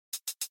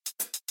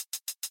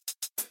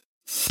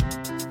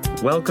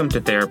Welcome to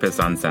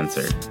Therapists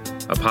Uncensored,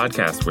 a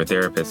podcast where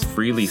therapists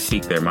freely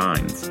speak their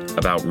minds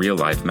about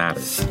real-life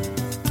matters.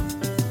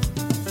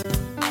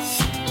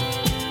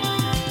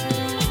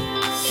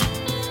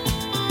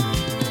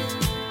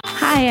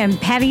 Hi, I'm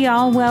Patty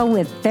Allwell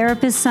with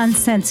Therapists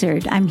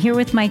Uncensored. I'm here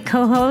with my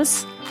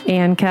co-hosts,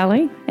 Ann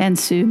Kelly and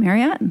Sue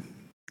Marriott.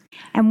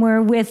 And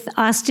we're with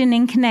Austin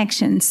in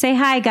Connection. Say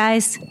hi,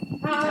 guys.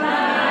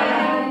 Hi.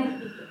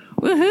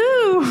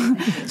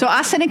 Woohoo! So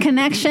Austin in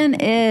Connection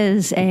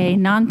is a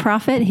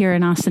nonprofit here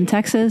in Austin,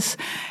 Texas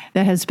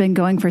that has been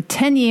going for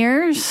 10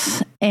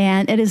 years.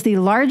 And it is the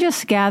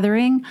largest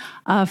gathering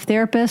of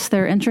therapists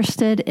that are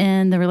interested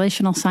in the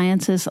relational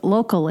sciences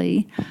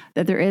locally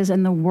that there is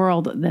in the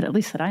world, that at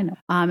least that I know.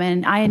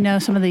 And I know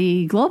some of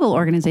the global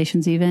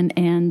organizations even,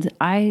 and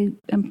I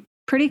am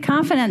pretty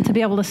confident to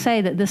be able to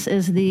say that this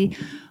is the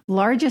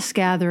largest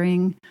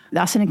gathering. The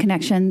Austin in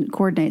Connection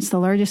coordinates the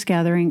largest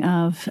gathering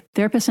of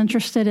therapists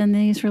interested in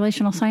these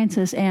relational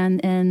sciences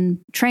and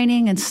in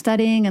training and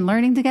studying and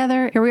learning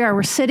together. Here we are.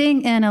 We're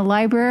sitting in a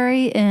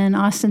library in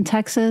Austin,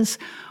 Texas,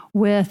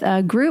 with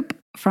a group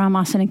from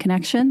Austin in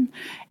Connection,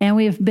 and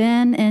we've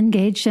been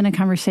engaged in a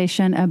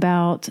conversation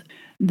about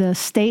the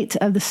state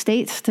of the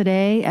states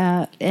today,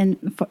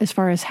 and as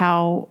far as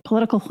how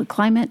political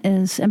climate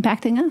is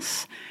impacting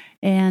us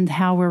and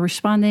how we're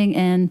responding.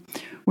 And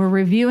we're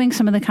reviewing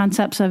some of the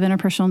concepts of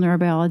interpersonal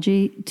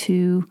neurobiology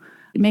to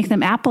make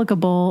them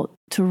applicable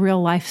to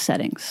real life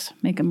settings,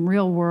 make them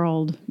real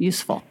world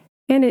useful.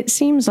 And it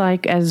seems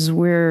like as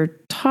we're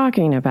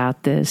talking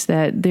about this,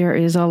 that there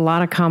is a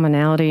lot of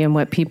commonality in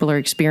what people are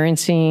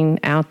experiencing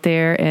out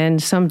there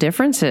and some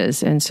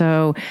differences. And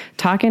so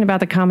talking about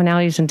the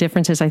commonalities and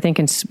differences, I think,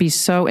 can be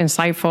so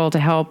insightful to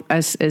help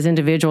us as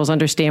individuals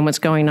understand what's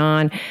going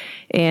on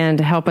and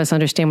help us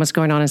understand what's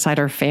going on inside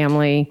our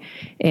family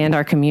and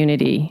our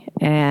community.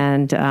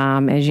 And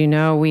as you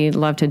know, we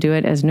love to do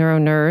it as neuro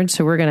nerds.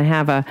 So we're going to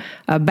have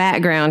a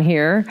background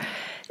here.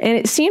 And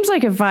it seems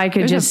like if I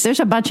could there's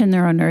a bunch of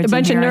neuro nerds. A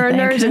bunch of neuro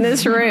nerds in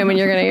this room, and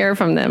you're going to hear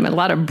from them. A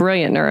lot of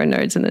brilliant neuro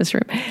nerds in this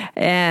room.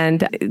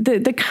 And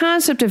the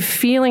concept of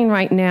feeling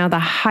right now, the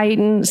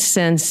heightened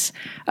sense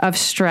of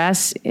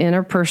stress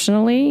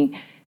interpersonally,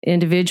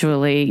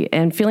 individually,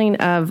 and feeling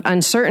of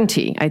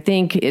uncertainty. I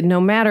think no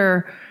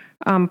matter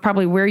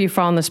probably where you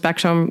fall on the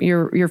spectrum,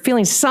 you're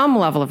feeling some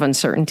level of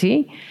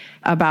uncertainty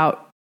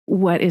about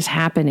what is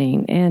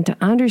happening. And to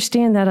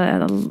understand that,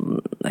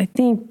 I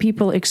think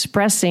people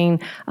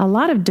expressing a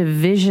lot of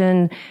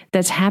division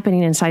that's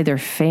happening inside their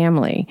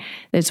family.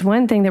 It's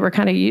one thing that we're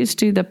kind of used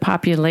to, the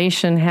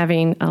population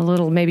having a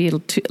little maybe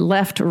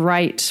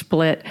left-right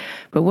split.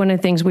 But one of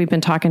the things we've been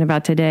talking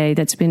about today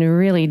that's been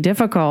really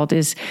difficult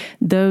is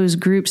those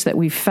groups that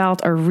we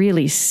felt are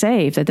really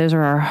safe, that those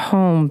are our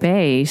home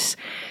base,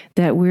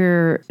 that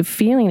we're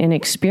feeling and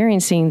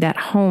experiencing that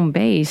home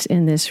base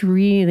in this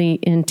really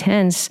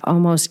intense,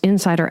 almost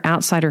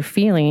insider-outsider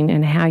feeling,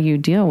 and how you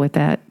deal with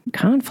that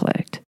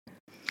conflict.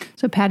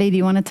 So, Patty, do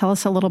you want to tell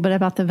us a little bit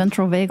about the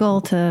ventral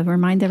vagal to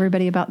remind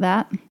everybody about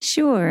that?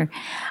 Sure.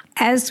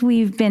 As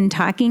we've been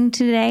talking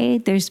today,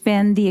 there's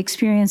been the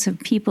experience of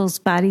people's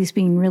bodies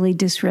being really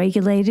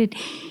dysregulated,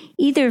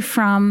 either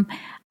from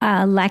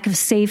lack of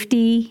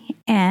safety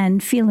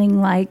and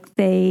feeling like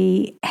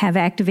they have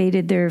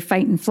activated their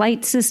fight and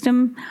flight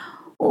system,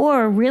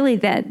 or really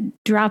that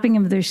dropping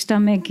of their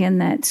stomach and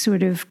that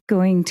sort of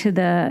going to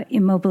the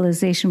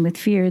immobilization with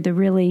fear,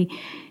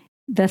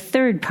 the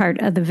third part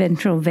of the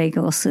ventral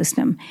vagal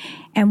system.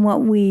 And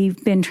what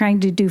we've been trying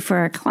to do for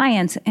our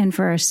clients and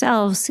for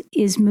ourselves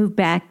is move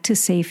back to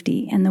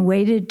safety. And the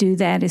way to do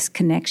that is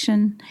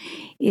connection,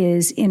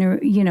 is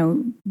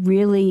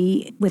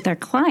really with our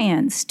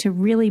clients to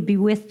really be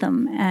with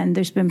them. And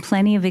there's been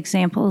plenty of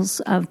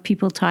examples of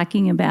people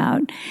talking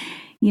about,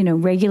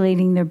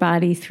 regulating their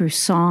body through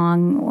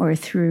song or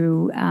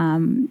through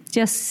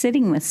just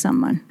sitting with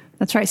someone.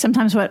 That's right.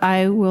 Sometimes what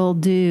I will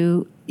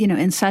do,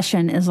 in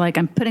session is like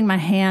I'm putting my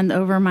hand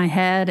over my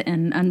head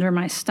and under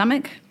my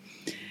stomach,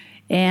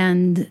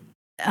 and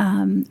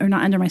or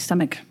not under my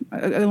stomach,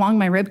 along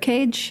my rib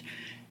cage.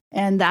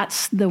 And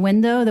that's the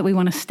window that we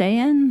want to stay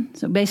in.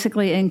 So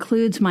basically it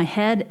includes my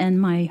head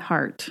and my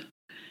heart.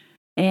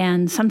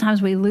 And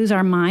sometimes we lose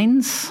our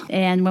minds.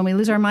 And when we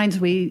lose our minds,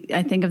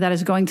 I think of that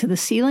as going to the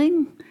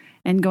ceiling.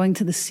 And going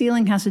to the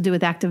ceiling has to do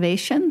with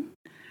activation.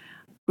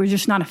 We're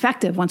just not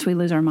effective once we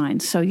lose our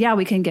minds. So yeah,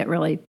 we can get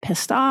really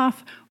pissed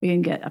off. We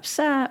can get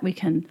upset. We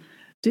can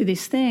do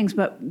these things,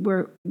 but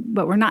we're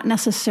not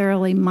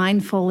necessarily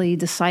mindfully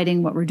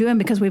deciding what we're doing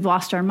because we've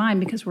lost our mind,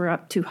 because we're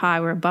up too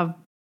high. We're above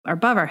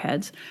our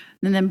heads.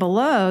 And then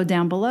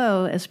down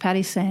below, as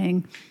Patty's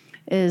saying,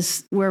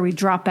 is where we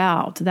drop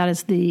out. That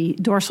is the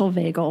dorsal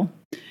vagal,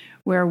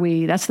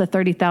 that's the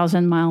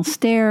 30,000 mile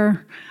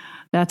stare.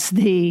 That's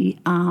the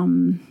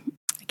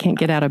can't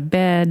get out of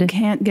bed,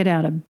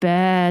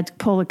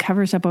 pull the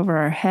covers up over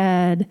our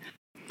head.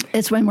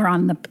 It's when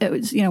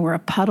we're we're a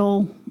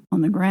puddle on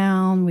the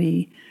ground.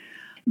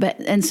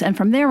 And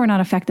from there, we're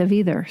not effective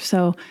either.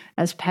 So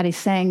as Patty's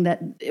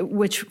saying,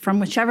 from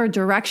whichever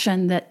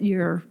direction that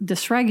you're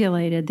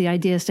dysregulated, the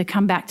idea is to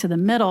come back to the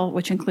middle,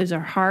 which includes our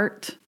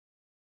heart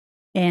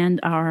and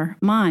our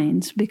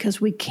minds,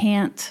 because we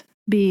can't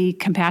be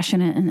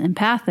compassionate and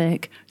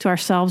empathic to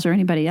ourselves or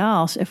anybody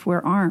else if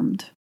we're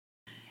armed.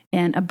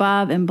 And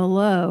above and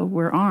below,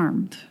 we're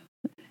armed.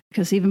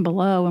 Because even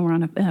below, when we're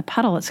in a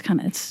puddle,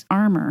 it's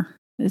armor.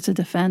 It's a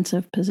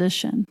defensive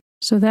position.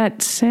 So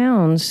that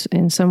sounds,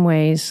 in some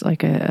ways,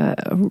 like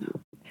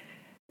sound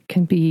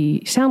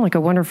like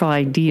a wonderful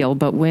ideal.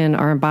 But when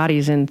our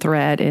body's in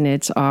threat and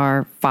it's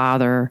our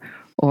father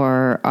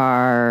or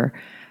our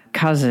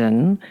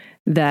cousin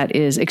that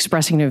is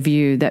expressing a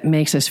view that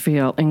makes us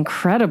feel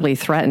incredibly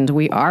threatened,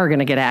 we are going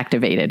to get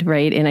activated,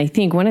 right? And I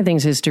think one of the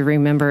things is to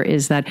remember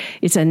is that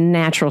it's a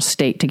natural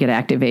state to get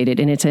activated.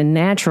 And it's a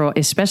natural,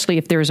 especially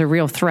if there's a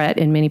real threat,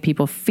 and many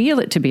people feel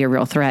it to be a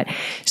real threat.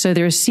 So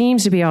there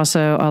seems to be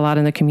also a lot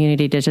in the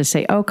community to just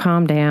say, oh,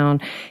 calm down,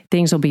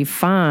 things will be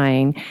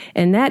fine.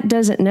 And that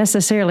doesn't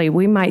necessarily,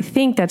 we might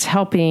think that's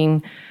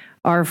helping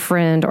our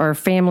friend or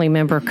family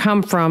member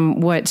come from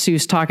what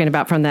Sue's talking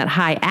about, from that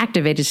high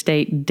activated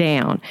state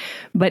down.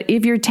 But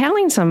if you're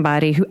telling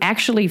somebody who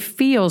actually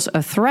feels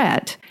a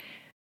threat,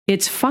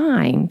 it's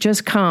fine,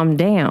 just calm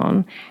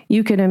down,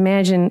 you can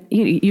imagine,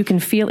 you can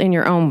feel in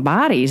your own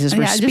bodies as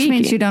we're speaking. It just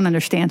means you don't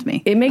understand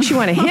me. It makes you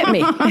want to hit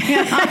me.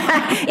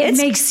 It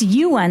makes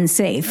you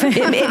unsafe.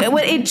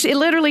 It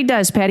literally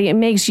does, Patty. It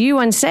makes you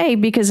unsafe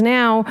because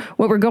now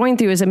what we're going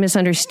through is a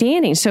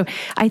misunderstanding. So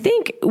I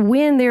think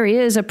when there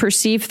is a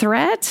perceived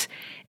threat,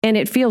 and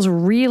it feels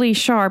really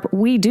sharp,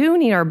 we do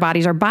need our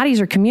bodies. Our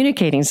bodies are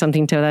communicating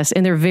something to us,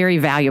 and they're very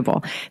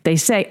valuable. They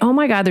say, oh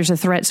my God, there's a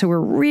threat, so we're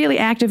really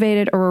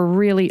activated or we're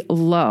really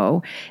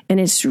low.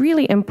 And it's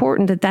really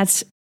important that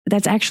that's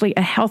actually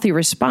a healthy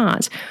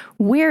response.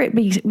 Where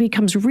it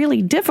becomes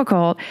really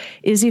difficult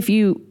is if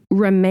you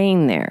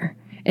remain there.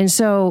 And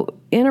so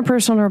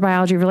interpersonal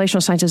neurobiology, relational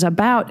science is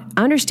about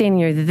understanding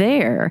you're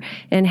there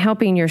and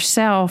helping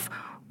yourself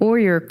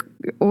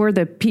or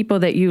the people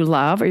that you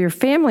love or your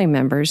family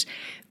members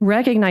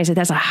recognize that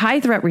that's a high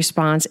threat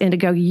response and to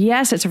go,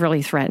 yes, it's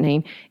really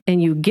threatening, and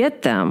you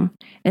get them.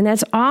 And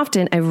that's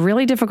often a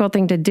really difficult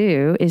thing to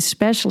do,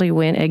 especially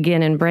when,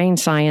 again, in brain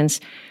science,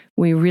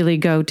 we really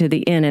go to the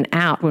in and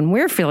out when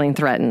we're feeling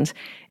threatened.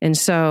 And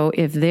so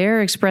if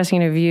they're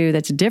expressing a view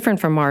that's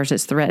different from ours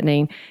that's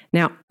threatening,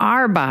 now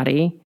our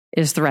body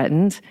is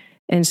threatened.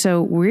 And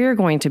so we're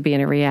going to be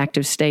in a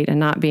reactive state and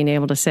not being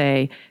able to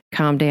say,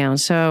 calm down.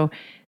 So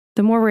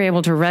the more we're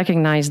able to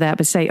recognize that,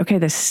 but say, okay,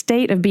 the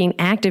state of being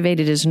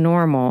activated is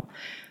normal.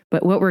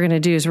 But what we're going to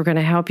do is we're going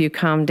to help you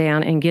calm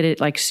down and get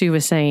it, like Sue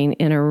was saying,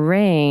 in a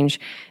range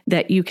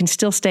that you can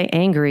still stay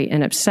angry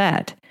and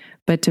upset,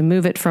 but to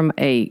move it from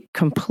a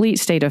complete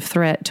state of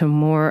threat to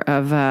more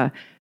of a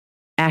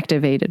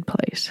activated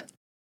place.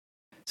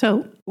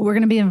 So we're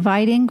going to be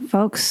inviting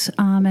folks,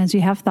 as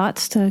you have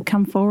thoughts, to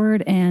come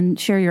forward and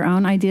share your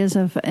own ideas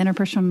of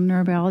interpersonal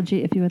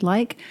neurobiology if you would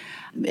like.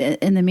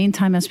 In the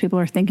meantime, as people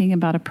are thinking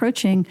about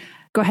approaching,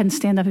 go ahead and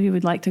stand up if you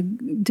would like to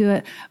do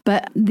it.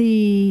 But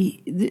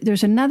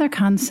there's another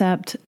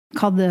concept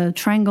called the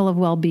triangle of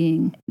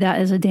well-being.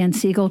 That is a Dan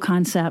Siegel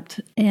concept.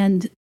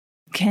 And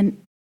can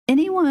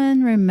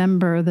anyone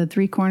remember the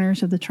three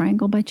corners of the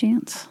triangle by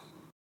chance?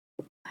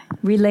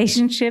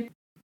 Relationship,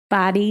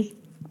 body,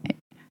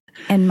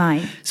 and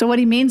mind. So what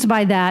he means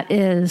by that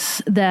is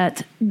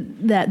that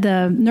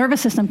the nervous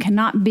system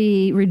cannot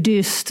be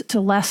reduced to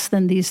less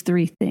than these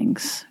three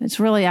things. It's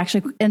really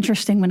actually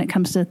interesting when it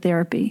comes to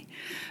therapy,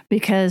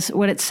 because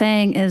what it's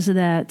saying is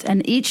that,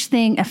 and each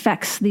thing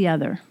affects the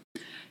other.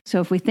 So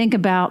if we think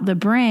about the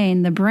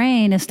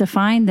brain is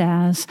defined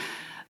as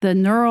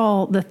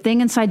the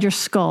thing inside your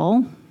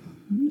skull,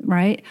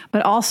 right?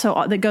 But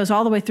also that goes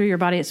all the way through your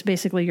body. It's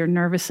basically your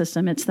nervous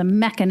system. It's the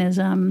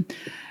mechanism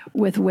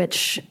with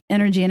which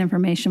energy and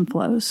information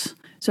flows.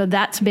 So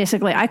that's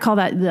basically, I call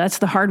that's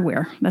the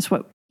hardware. That's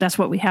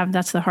what we have.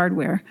 That's the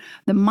hardware.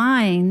 The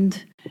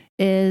mind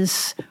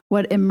is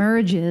what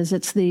emerges.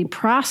 It's the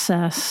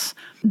process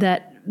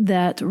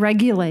that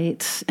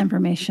regulates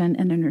information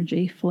and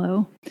energy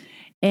flow.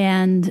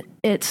 And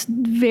it's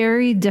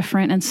very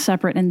different and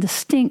separate and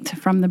distinct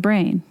from the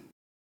brain,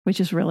 which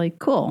is really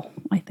cool,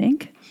 I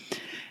think.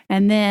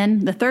 And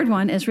then the third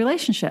one is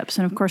relationships.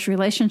 And of course,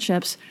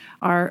 relationships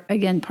are,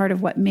 again, part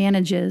of what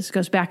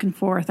goes back and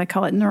forth. I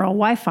call it neural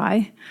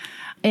Wi-Fi.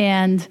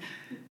 And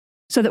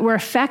so that we're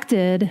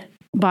affected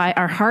by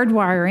our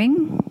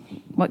hardwiring,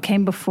 what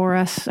came before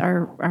us,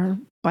 our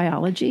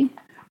biology.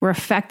 We're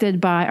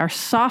affected by our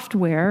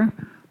software,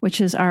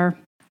 which is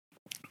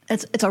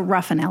it's a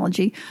rough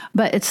analogy,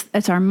 but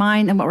it's our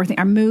mind and what we're thinking,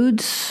 our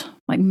moods.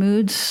 Like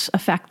moods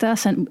affect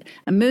us, and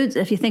moods,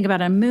 if you think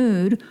about a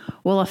mood,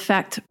 will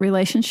affect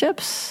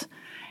relationships.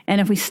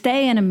 And if we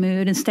stay in a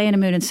mood and stay in a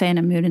mood and stay in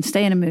a mood and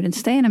stay in a mood and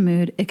stay in a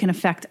mood, it can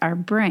affect our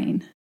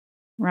brain,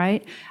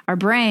 right? Our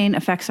brain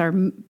affects our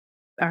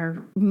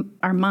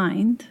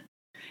mind,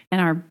 and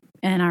our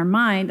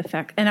mind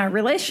and our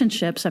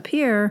relationships up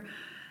here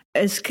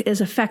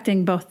is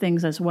affecting both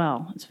things as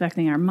well. It's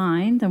affecting our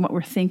mind and what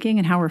we're thinking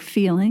and how we're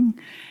feeling.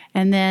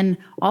 And then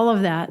all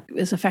of that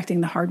is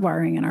affecting the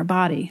hardwiring in our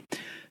body.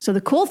 So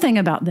the cool thing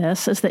about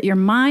this is that your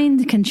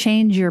mind can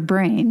change your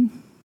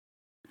brain,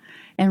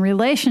 and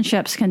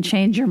relationships can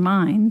change your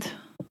mind,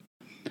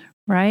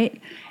 right?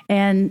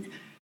 And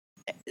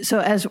so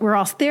as we're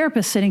all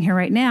therapists sitting here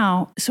right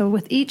now, so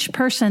with each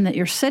person that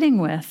you're sitting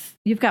with,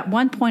 you've got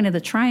one point of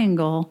the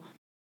triangle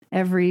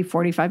every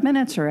 45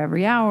 minutes or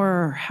every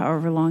hour or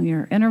however long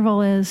your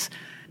interval is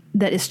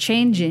that is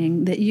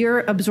changing, that you're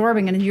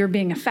absorbing and you're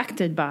being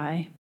affected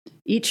by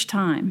each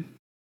time.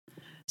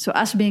 So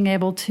us being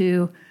able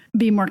to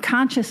be more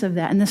conscious of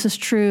that, and this is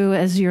true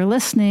as you're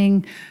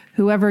listening,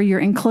 whoever you're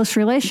in close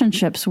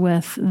relationships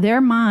with, their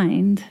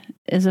mind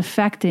is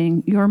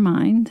affecting your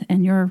mind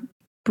and your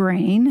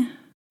brain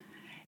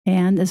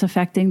and is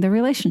affecting the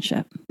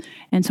relationship.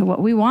 And so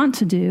what we want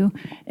to do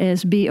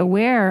is be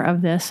aware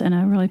of this in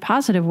a really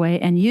positive way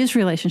and use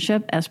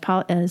relationship as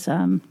Polly.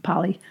 I'm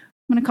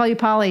going to call you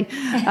Polly.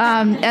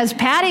 As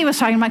Patty was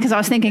talking about, because I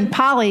was thinking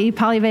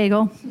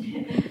polyvagal.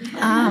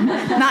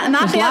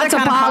 Not the other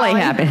kind of Polly.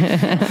 Happy.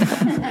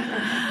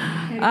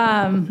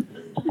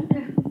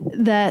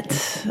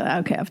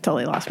 Okay, I've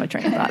totally lost my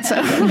train of thought.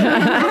 So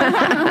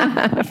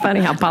funny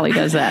how Polly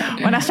does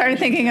that. When I started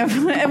thinking of,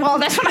 well,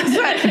 that's when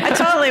I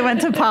totally went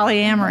to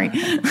polyamory.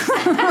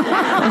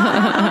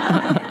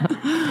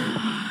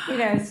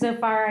 So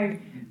far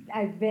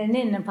I've been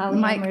in a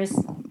polyamorous.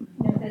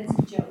 No, that's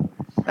a joke.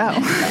 Oh.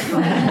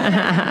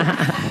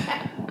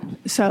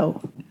 So,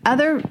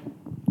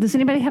 does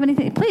anybody have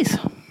anything? Please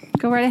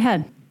go right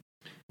ahead.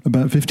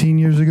 About 15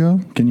 years ago,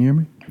 can you hear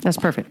me? That's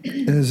perfect.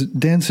 As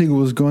Dan Siegel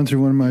was going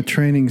through one of my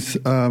trainings,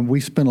 we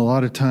spent a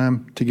lot of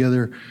time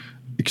together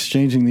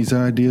exchanging these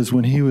ideas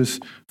when he was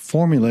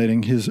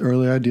formulating his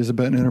early ideas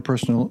about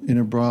interpersonal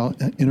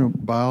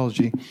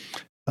neurobiology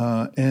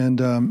and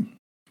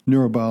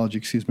neurobiology,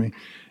 excuse me.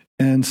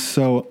 And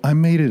so I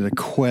made it a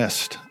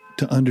quest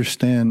to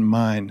understand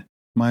my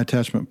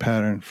attachment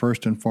pattern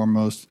first and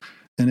foremost,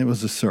 and it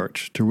was a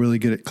search to really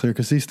get it clear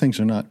because these things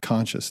are not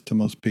conscious to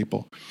most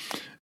people.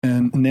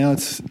 And now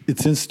it's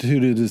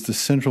instituted as the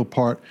central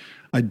part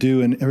I do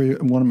in every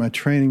one of my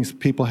trainings.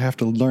 People have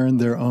to learn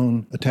their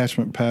own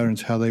attachment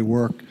patterns, how they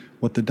work,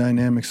 what the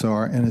dynamics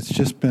are. And it's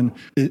just been,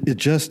 it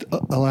just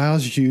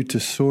allows you to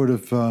sort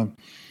of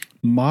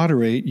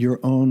moderate your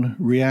own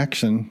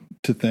reaction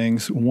to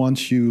things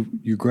once you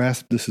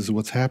grasp this is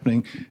what's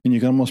happening, and you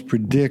can almost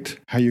predict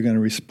how you're going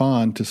to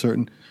respond to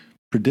certain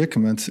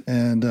predicaments.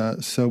 And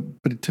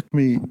but it took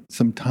me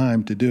some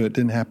time to do it. It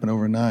didn't happen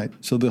overnight.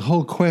 So the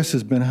whole quest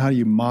has been how do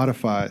you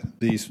modify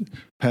these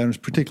patterns,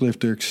 particularly if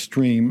they're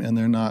extreme and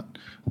they're not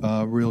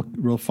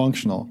real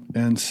functional.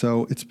 And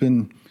so it's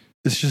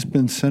just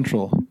been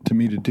central to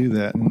me to do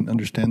that and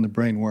understand the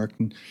brain work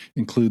and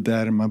include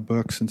that in my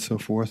books and so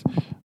forth.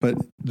 But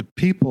the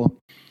people,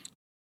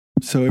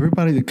 so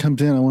everybody that comes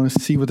in, I want to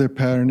see what their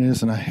pattern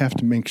is, and I have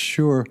to make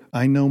sure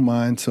I know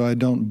mine so I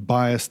don't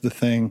bias the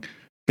thing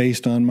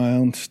based on my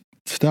own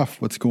stuff,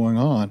 what's going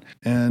on.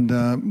 And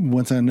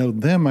once I know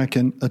them, I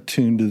can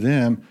attune to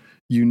them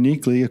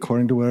uniquely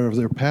according to whatever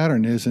their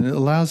pattern is. And it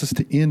allows us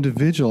to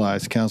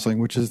individualize counseling,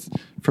 which is,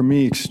 for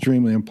me,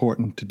 extremely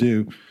important to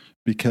do,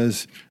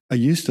 because I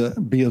used to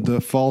be of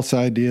the false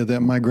idea that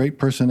my great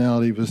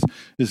personality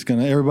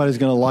everybody's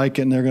going to like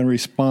it and they're going to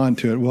respond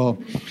to it. Well,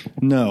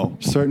 no,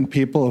 certain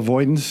people,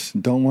 avoidance,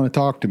 don't want to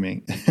talk to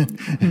me.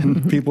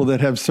 And people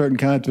that have certain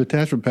kinds of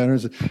attachment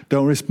patterns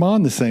don't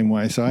respond the same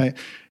way. So I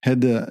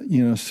had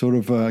to, sort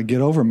of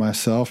get over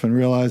myself and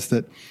realize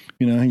that,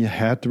 you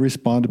had to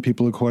respond to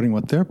people according to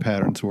what their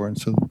patterns were. And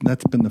so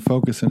that's been the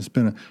focus, and it's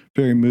been a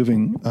very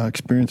moving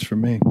experience for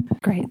me.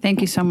 Great.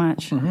 Thank you so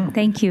much. Mm-hmm.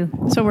 Thank you.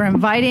 So we're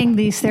inviting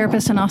these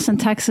therapists in Austin,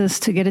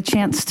 Texas to get a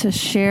chance to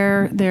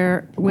share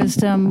their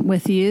wisdom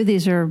with you.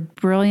 These are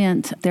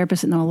brilliant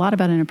therapists that know a lot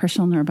about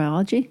interpersonal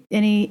neurobiology.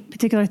 Any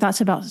particular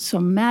thoughts about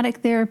somatic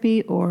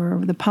therapy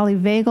or the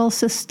polyvagal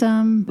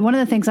system? One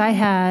of the things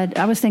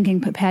I was thinking,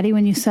 Patty,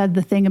 when you said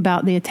the thing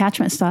about the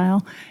attachment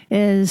style,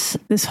 is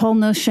this whole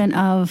notion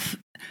of,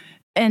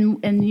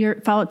 and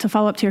to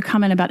follow up to your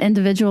comment about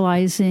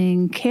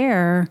individualizing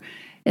care,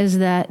 is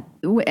that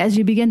as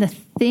you begin to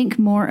think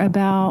more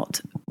about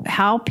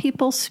how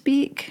people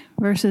speak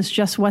versus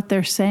just what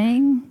they're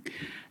saying,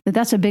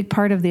 that's a big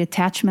part of the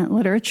attachment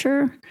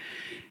literature.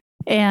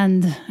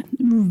 And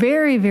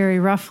very, very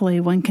roughly,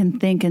 one can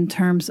think in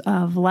terms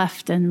of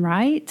left and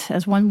right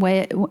as one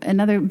way.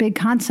 Another big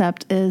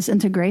concept is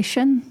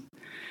integration.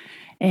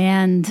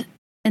 And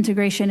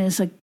integration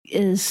is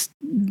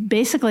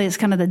basically, it's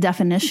kind of the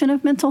definition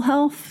of mental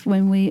health.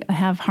 When we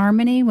have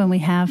harmony, when we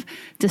have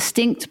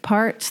distinct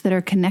parts that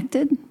are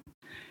connected.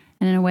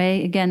 And in a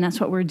way, again, that's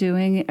what we're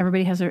doing.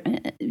 Everybody has their,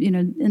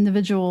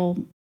 individual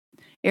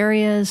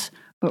areas,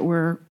 but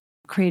we're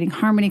creating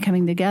harmony,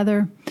 coming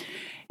together.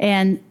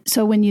 And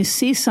so when you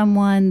see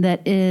someone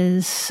that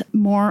is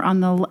more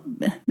on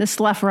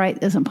this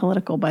left-right isn't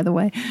political, by the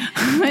way.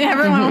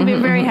 Everyone will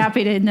be very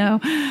happy to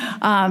know.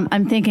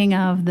 I'm thinking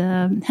of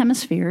the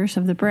hemispheres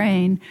of the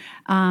brain.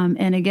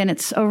 And again,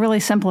 it's overly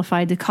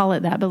simplified to call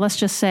it that. But let's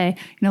just say,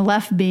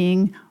 left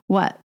being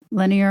what?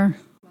 Linear?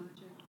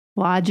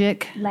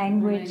 Logic.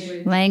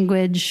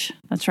 Language.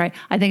 That's right.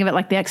 I think of it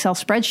like the Excel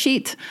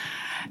spreadsheet.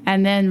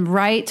 And then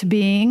right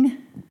being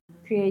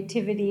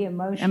creativity,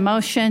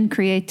 emotion,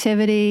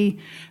 creativity.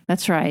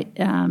 That's right.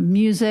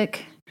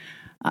 Music.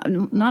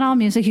 Not all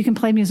music. You can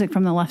play music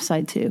from the left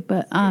side too,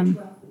 but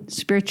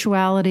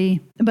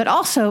spirituality. But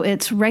also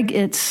it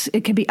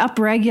can be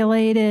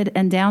upregulated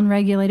and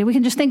downregulated. We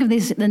can just think of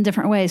these in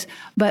different ways.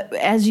 But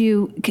as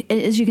you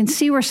can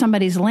see where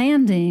somebody's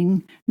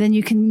landing, then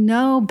you can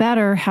know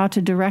better how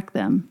to direct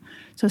them.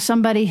 So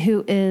somebody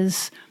who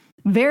is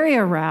very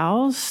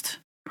aroused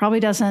probably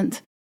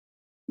doesn't,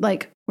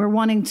 like, we're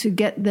wanting to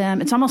get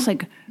them, it's almost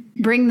like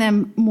bring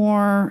them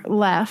more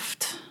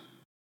left,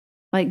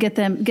 like get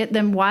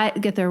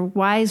their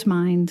wise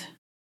mind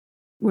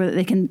where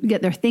they can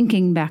get their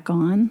thinking back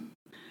on.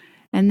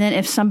 And then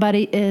if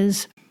somebody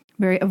is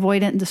very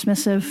avoidant and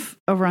dismissive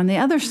over on the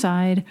other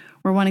side,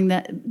 we're wanting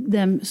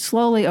them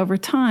slowly over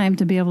time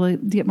to be able to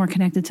get more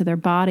connected to their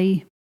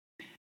body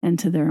and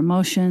to their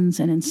emotions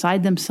and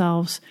inside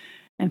themselves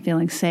and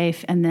feeling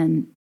safe. And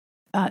then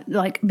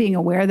like being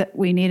aware that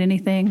we need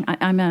anything.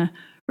 I'm a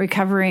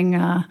recovering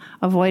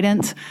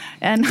avoidant.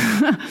 And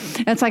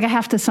it's like I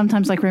have to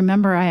sometimes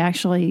remember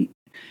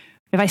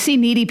if I see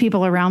needy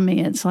people around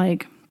me, it's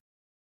like,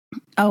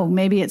 oh,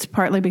 maybe it's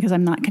partly because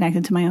I'm not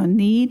connected to my own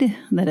need,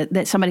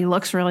 that somebody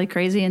looks really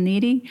crazy and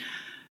needy.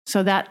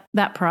 So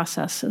that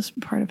process is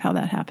part of how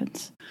that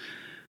happens.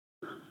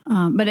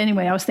 But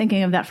anyway, I was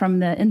thinking of that from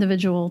the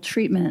individual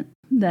treatment,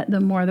 that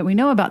the more that we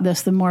know about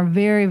this, the more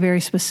very,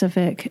 very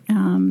specific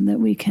that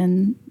we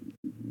can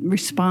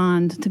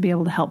respond to be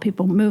able to help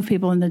people, move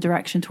people in the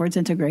direction towards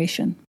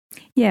integration.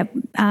 Yeah.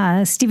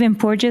 Stephen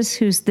Porges,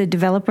 who's the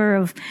developer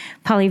of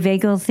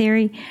polyvagal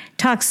theory,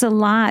 talks a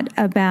lot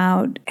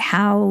about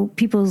how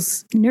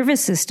people's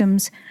nervous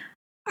systems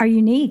are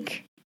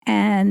unique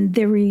and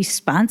their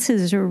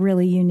responses are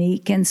really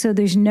unique. And so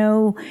there's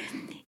no,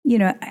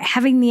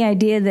 having the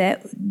idea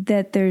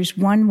that there's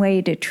one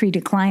way to treat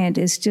a client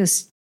is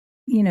just,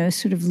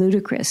 sort of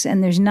ludicrous.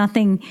 And there's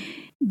nothing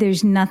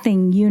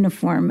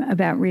uniform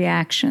about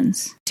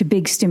reactions to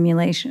big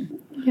stimulation.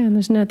 Yeah, and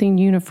there's nothing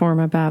uniform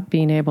about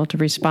being able to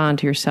respond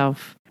to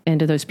yourself and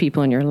to those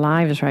people in your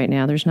lives right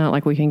now. There's not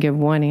like we can give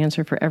one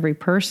answer for every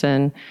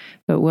person,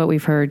 but what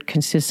we've heard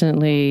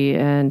consistently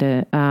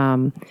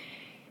and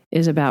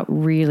is about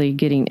really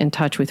getting in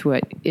touch with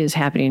what is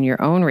happening in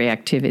your own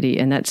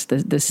reactivity, and that's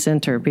the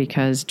center,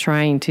 because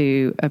trying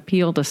to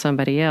appeal to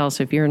somebody else,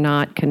 if you're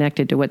not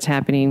connected to what's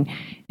happening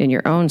in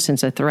your own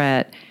sense of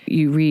threat,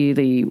 you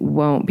really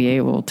won't be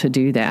able to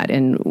do that.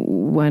 And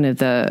one of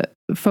the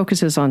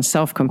focuses on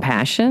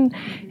self-compassion,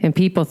 and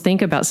people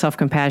think about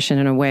self-compassion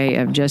in a way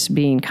of just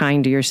being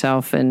kind to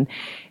yourself, and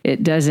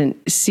it doesn't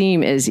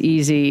seem as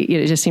easy.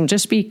 It just seems,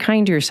 just be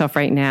kind to yourself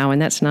right now,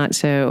 and that's not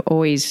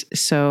always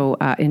so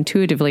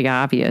intuitively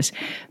obvious.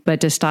 But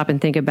to stop and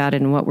think about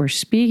it, and what we're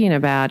speaking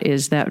about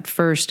is that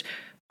first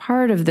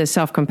part of the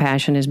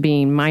self-compassion is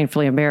being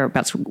mindfully aware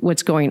about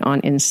what's going on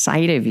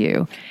inside of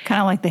you.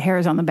 Kind of like the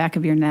hairs on the back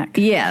of your neck.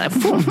 Yeah.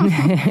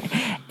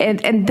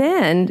 and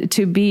then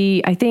to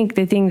be, I think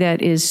the thing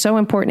that is so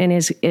important and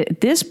is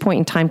at this point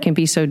in time can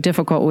be so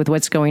difficult with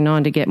what's going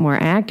on to get more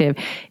active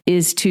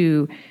is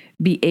to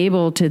be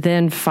able to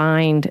then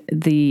find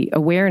the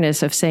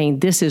awareness of saying,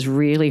 this is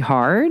really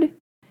hard.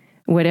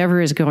 Whatever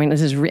is going,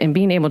 and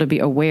being able to be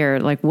aware,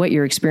 like what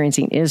you're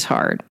experiencing is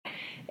hard.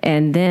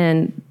 And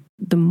then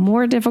the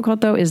more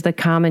difficult, though, is the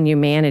common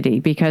humanity,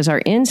 because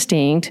our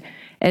instinct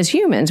as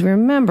humans,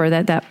 remember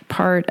that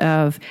part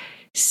of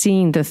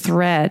seeing the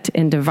threat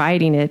and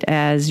dividing it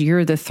as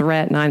you're the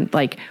threat and I'm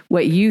like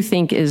what you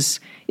think is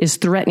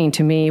threatening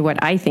to me,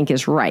 what I think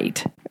is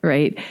right?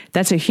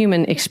 That's a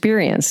human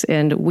experience,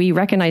 and we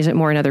recognize it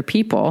more in other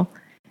people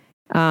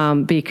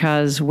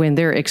because when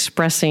they're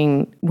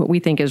expressing what we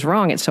think is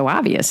wrong, it's so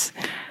obvious.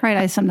 Right.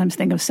 I sometimes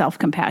think of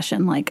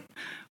self-compassion like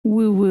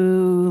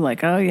woo-woo,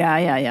 like, oh,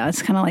 yeah.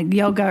 It's kind of like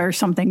yoga or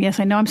something. Yes,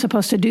 I know I'm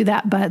supposed to do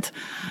that, but,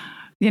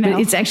 But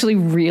it's actually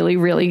really,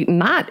 really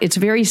not. It's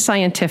very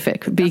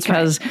scientific,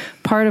 because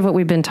part of what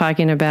we've been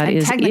talking about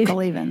is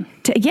technical even.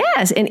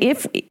 Yes. And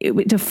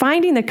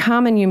finding the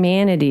common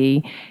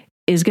humanity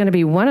is going to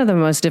be one of the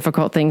most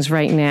difficult things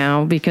right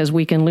now, because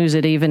we can lose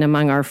it even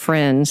among our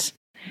friends.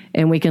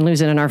 And we can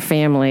lose it in our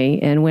family.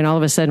 And when all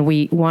of a sudden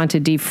we want to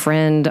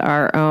defriend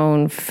our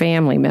own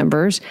family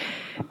members,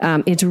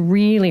 it's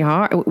really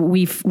hard.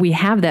 We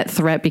have that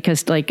threat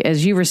because, like,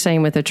 as you were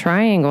saying with the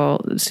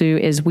triangle, Sue,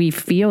 is we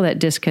feel that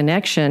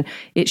disconnection.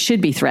 It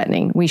should be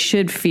threatening. We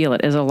should feel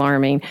it as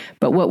alarming.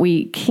 But what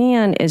we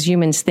can as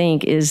humans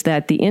think is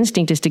that the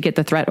instinct is to get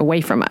the threat away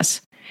from us.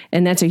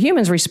 And that's a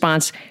human's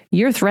response.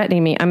 You're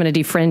threatening me. I'm going to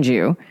defriend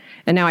you.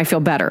 And now I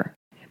feel better.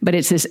 but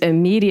it's this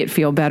immediate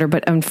feel better.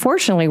 But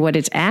unfortunately, what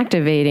it's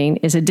activating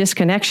is a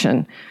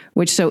disconnection,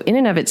 which so in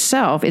and of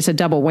itself is a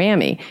double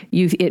whammy.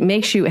 It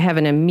makes you have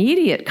an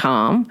immediate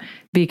calm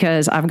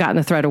because I've gotten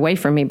the threat away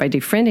from me by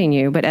defriending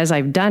you. But as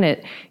I've done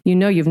it,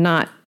 you've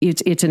not,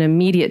 it's an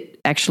immediate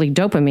actually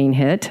dopamine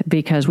hit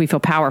because we feel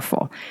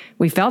powerful.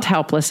 We felt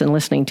helpless in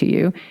listening to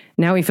you.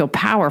 Now we feel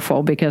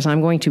powerful because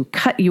I'm going to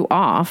cut you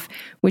off,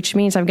 which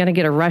means I'm going to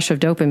get a rush of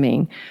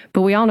dopamine.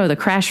 But we all know the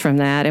crash from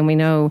that. And we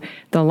know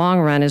the long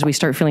run as we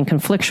start feeling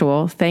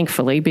conflictual,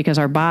 thankfully, because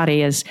our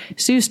body, as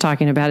Sue's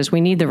talking about, is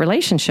we need the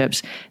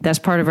relationships. That's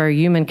part of our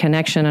human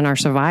connection and our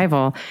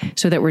survival.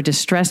 So that we're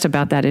distressed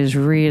about that is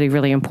really,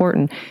 really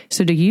important.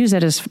 So to use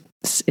that as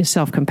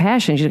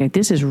self-compassion, you're like,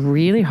 this is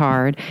really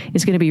hard.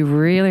 It's going to be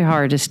really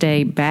hard to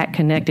stay back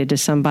connected to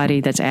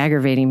somebody that's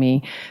aggravating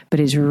me,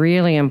 but it's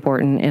really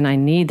important. And I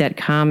need that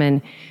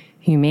common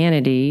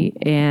humanity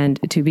and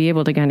to be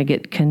able to kind of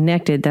get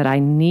connected, that I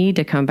need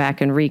to come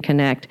back and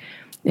reconnect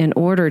in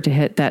order to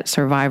hit that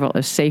survival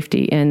of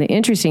safety. And the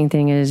interesting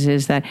thing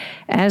is that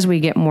as we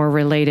get more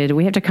related,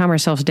 we have to calm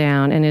ourselves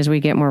down. And as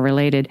we get more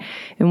related,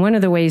 and one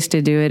of the ways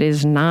to do it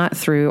is not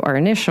through our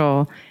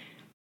initial,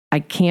 I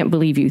can't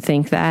believe you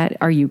think that.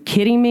 Are you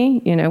kidding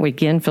me?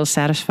 Again, feels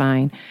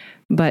satisfying.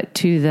 But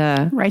to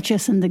the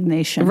righteous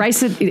indignation.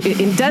 Doesn't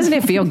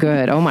it feel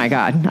good? Oh my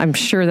God. I'm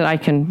sure that I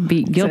can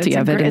be guilty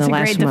of it in the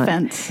last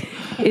month.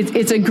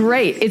 It's a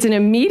great defense. It's an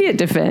immediate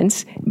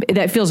defense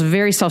that feels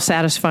very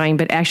self-satisfying,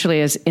 but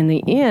actually as in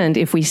the end,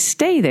 if we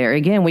stay there,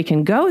 again, we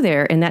can go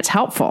there and that's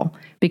helpful.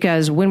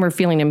 Because when we're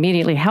feeling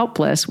immediately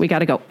helpless, we got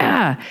to go,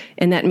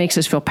 and that makes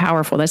us feel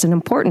powerful. That's an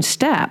important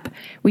step.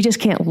 We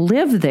just can't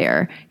live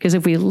there, because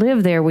if we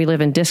live there, we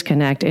live in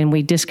disconnect, and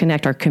we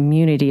disconnect our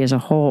community as a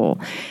whole.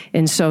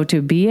 And so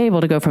to be able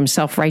to go from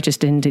self-righteous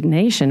to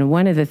indignation,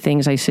 one of the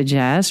things I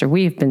suggest, or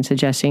we've been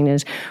suggesting,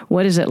 is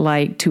what is it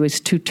like to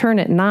turn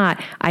it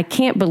not, I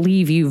can't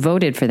believe you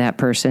voted for that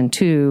person,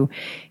 to,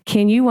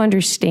 can you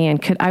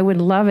understand, I would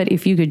love it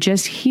if you could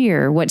just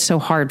hear what's so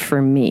hard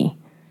for me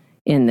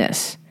in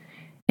this.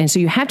 And so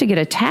you have to get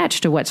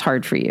attached to what's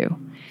hard for you.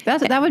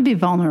 That would be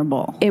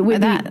vulnerable. It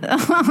would be.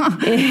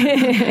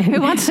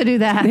 Who wants to do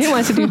that? Who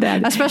wants to do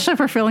that? Especially if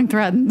we're feeling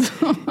threatened.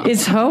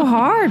 It's so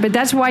hard, but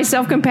that's why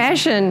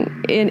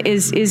self-compassion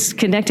is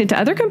connected to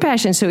other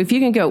compassion. So if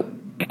you can go,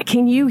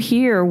 can you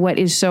hear what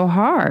is so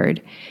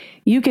hard?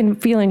 You can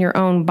feel in your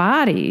own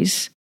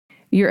bodies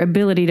your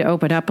ability to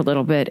open up a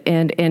little bit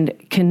and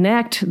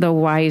connect the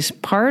wise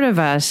part of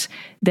us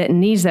that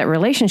needs that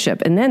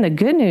relationship. And then the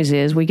good news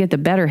is we get the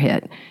better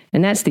hit,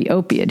 and that's the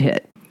opiate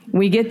hit.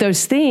 We get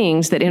those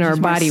things that in our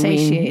body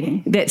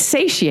that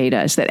satiate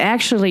us, that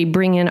actually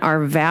bring in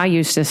our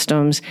value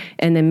systems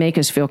and then make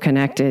us feel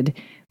connected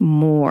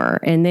more.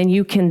 And then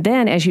you can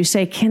then, as you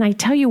say, can I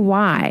tell you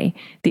why?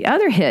 The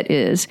other hit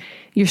is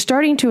you're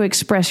starting to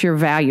express your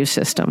value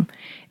system.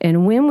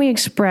 And when we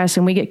express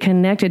and we get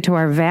connected to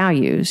our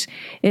values,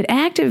 it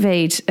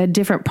activates a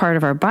different part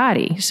of our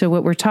body. So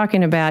what we're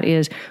talking about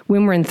is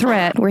when we're in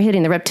threat, we're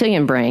hitting the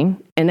reptilian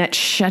brain, and that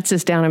shuts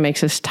us down and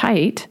makes us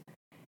tight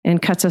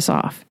and cuts us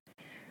off.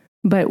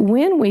 But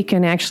when we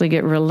can actually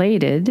get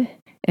related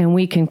and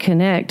we can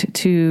connect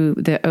to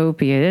the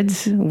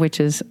opioids, which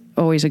is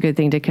always a good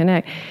thing to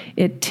connect,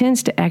 it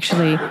tends to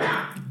actually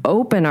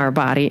open our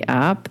body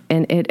up,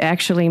 and it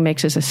actually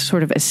makes us a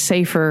sort of a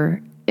safer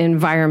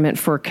environment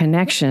for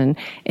connection.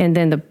 And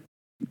then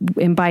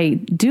by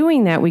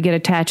doing that, we get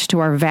attached to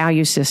our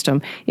value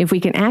system. If we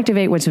can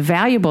activate what's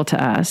valuable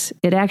to us,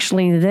 it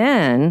actually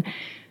then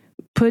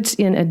puts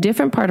in a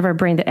different part of our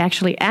brain that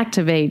actually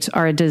activates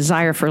our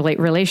desire for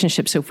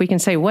relationships. So if we can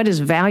say what is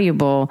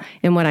valuable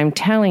in what I'm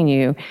telling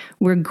you,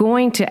 we're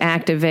going to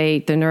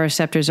activate the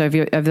neuroreceptors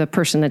of the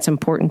person that's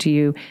important to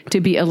you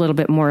to be a little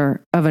bit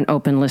more of an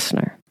open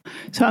listener.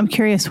 So I'm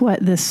curious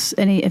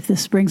if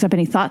this brings up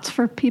any thoughts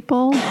for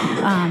people.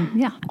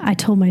 Yeah. I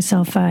told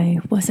myself I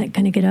wasn't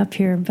going to get up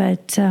here,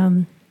 but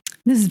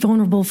this is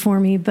vulnerable for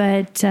me.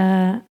 But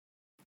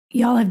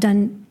y'all have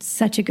done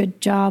such a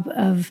good job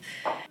of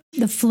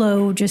the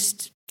flow.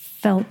 Just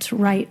felt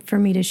right for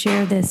me to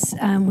share this.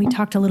 We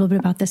talked a little bit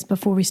about this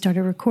before we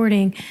started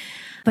recording,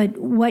 but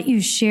what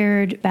you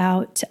shared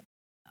about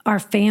our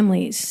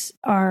families,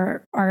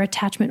 our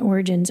attachment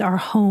origins, our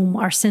home,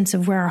 our sense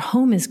of where our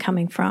home is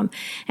coming from.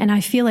 And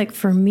I feel like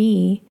for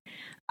me,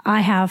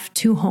 I have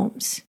two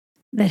homes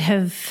that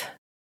have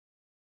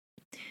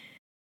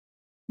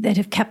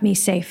kept me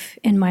safe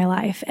in my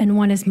life. And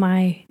one is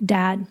my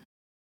dad.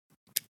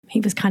 He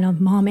was kind of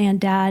mom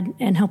and dad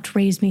and helped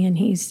raise me, and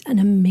he's an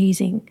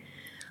amazing,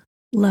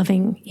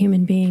 loving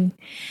human being.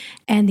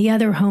 And the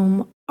other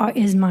home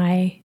is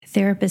my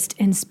therapist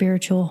and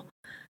spiritual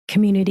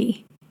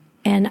community.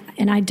 And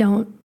I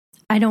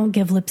don't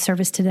give lip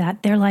service to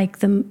that. They're like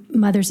the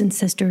mothers and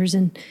sisters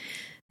and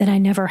that I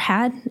never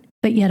had,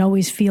 but yet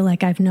always feel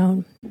like I've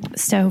known.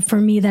 So for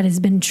me, that has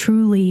been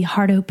truly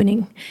heart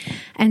opening.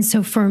 And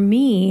so for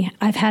me,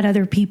 I've had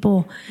other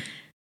people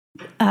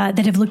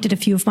that have looked at a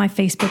few of my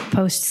Facebook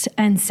posts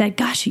and said,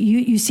 gosh,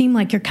 you seem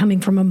like you're coming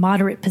from a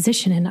moderate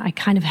position. And I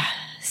kind of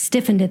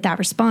stiffened at that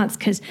response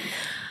because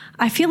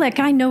I feel like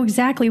I know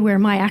exactly where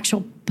my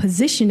actual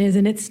position is,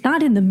 and it's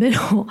not in the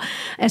middle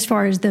as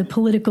far as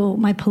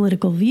my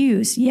political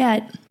views.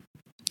 Yet,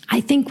 I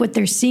think what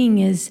they're seeing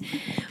is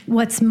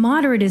what's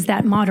moderate is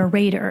that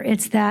moderator.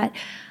 It's that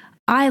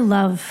I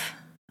love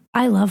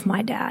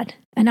my dad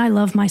and I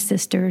love my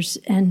sisters,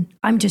 and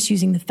I'm just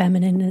using the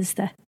feminine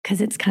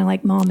because it's kind of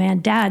like mom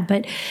and dad,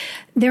 but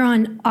they're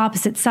on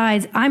opposite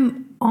sides.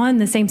 I'm on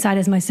the same side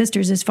as my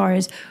sisters as far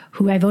as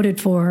who I voted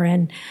for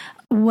and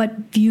what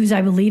views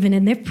I believe in,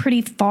 and they're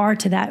pretty far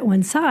to that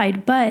one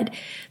side. But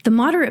the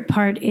moderate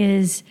part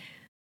is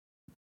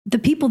the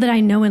people that I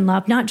know and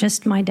love, not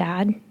just my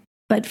dad,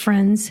 but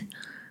friends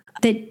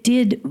that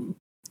did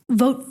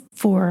vote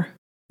for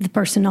the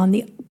person on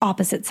the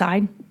opposite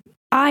side.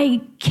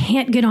 I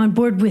can't get on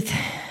board with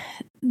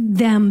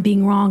them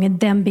being wrong and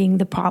them being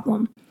the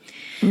problem.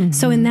 Mm-hmm.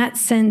 So in that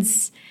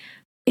sense,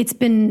 it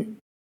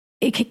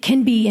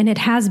can be, and it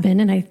has been,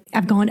 and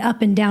I've gone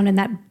up and down in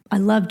that. I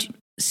loved,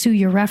 Sue,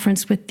 your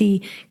reference with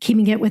the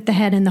keeping it with the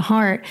head and the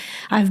heart.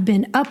 I've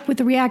been up with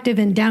the reactive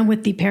and down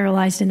with the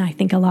paralyzed, and I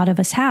think a lot of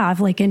us have,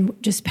 and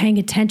just paying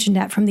attention to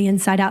that from the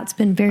inside out. It's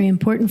been very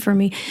important for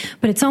me.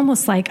 But it's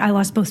almost like I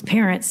lost both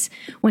parents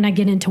when I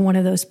get into one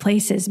of those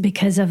places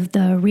because of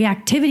the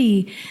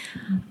reactivity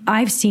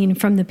I've seen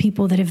from the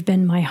people that have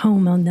been my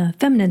home on the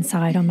feminine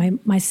side, on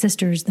my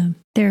sisters, the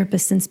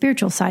therapists and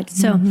spiritual side.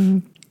 So. Mm-hmm.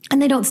 And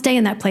they don't stay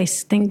in that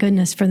place, thank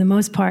goodness, for the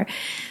most part.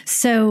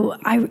 So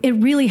it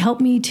really helped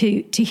me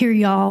to hear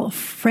y'all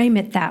frame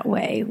it that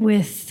way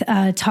with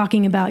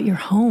talking about your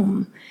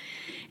home.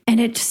 And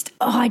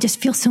I just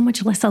feel so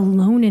much less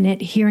alone in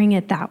it, hearing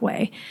it that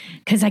way.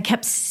 Because I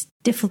kept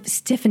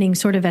stiffening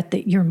sort of at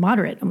you're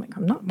moderate. I'm like,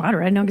 I'm not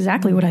moderate. I know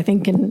exactly what I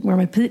think and where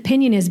my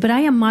opinion is. But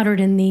I am moderate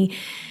in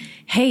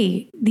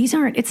hey, they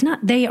aren't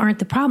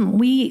the problem.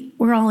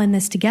 We're all in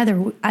this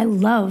together. I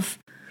love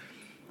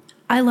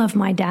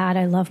my dad.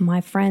 I love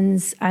my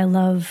friends.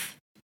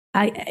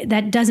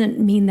 That doesn't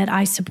mean that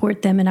I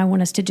support them and I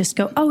want us to just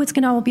go, oh, it's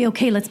going to all be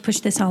okay. Let's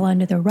push this all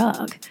under the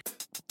rug.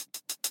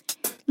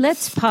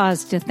 Let's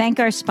pause to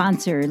thank our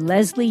sponsor,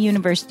 Lesley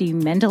University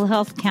Mental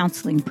Health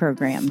Counseling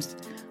Programs,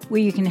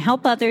 where you can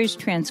help others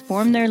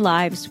transform their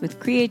lives with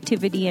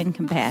creativity and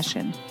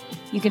compassion.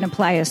 You can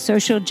apply a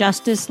social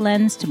justice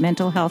lens to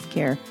mental health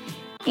care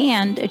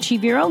and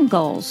achieve your own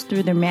goals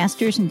through their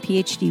master's and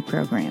PhD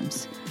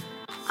programs.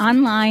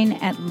 Online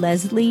at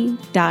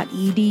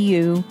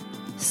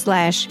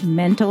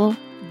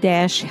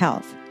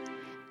leslie.edu/mental-health.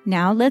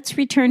 Now let's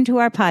return to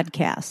our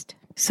podcast.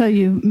 So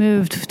you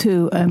moved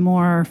to a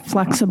more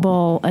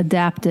flexible,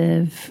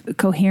 adaptive,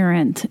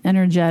 coherent,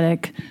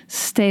 energetic,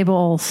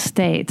 stable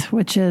state,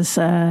 which is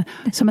some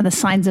of the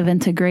signs of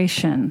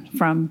integration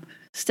from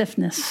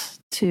stiffness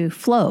to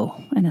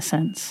flow, in a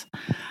sense.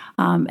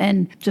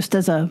 And just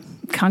as a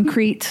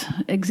concrete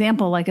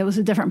example, it was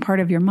a different part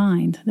of your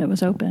mind that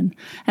was open.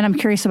 And I'm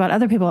curious about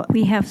other people.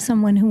 We have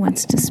someone who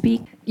wants to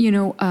speak.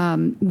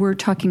 We're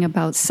talking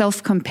about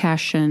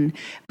self-compassion,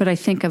 but I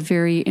think a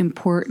very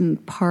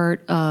important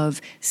part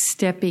of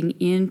stepping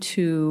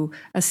into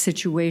a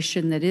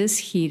situation that is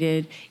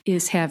heated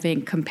is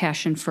having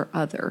compassion for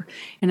other.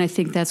 And I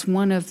think that's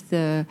one of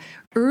the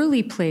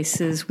early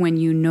places when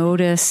you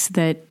notice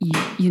that,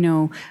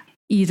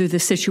 either the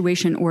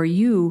situation or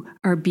you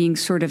are being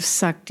sort of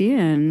sucked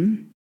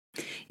in,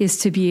 is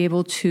to be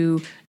able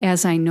to,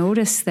 as I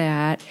notice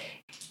that,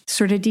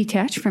 sort of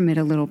detach from it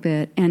a little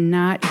bit and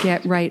not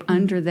get right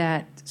under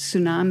that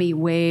tsunami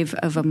wave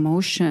of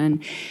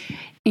emotion.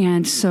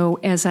 And so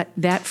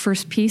that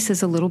first piece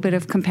is a little bit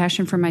of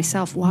compassion for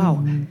myself.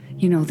 Wow,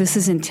 this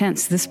is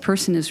intense. This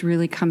person is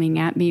really coming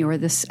at me, or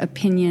this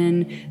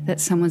opinion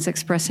that someone's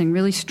expressing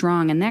really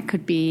strong. And that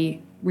could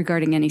be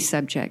regarding any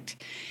subject.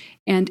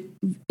 And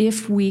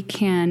if we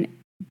can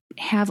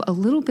have a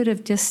little bit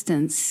of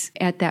distance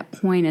at that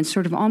point and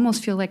sort of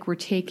almost feel like we're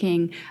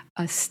taking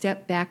a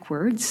step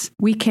backwards,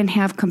 we can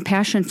have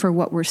compassion for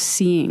what we're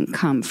seeing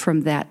come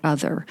from that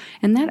other.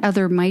 And that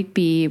other might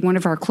be one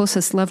of our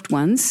closest loved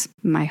ones,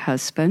 my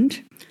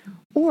husband,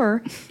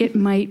 or it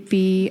might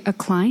be a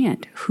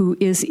client who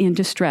is in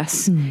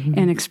distress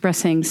and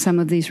expressing some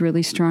of these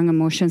really strong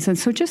emotions. And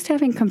so just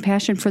having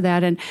compassion for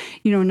that. And,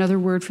 another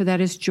word for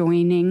that is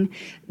joining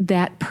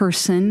that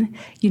person,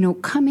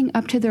 coming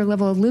up to their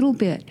level a little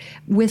bit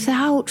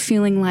without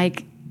feeling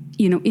like,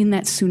 in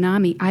that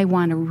tsunami, I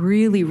want to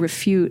really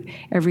refute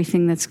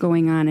everything that's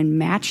going on and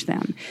match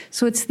them.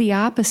 So it's the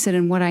opposite.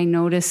 And what I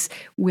notice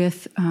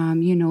with,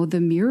 the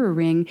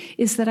mirroring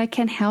is that I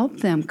can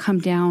help them come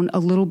down a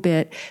little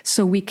bit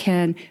so we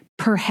can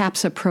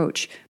perhaps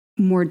approach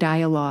more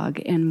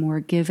dialogue and more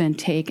give and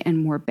take and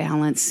more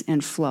balance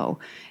and flow.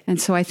 And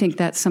so I think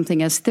that's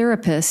something as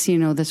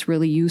therapists, that's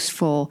really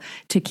useful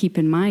to keep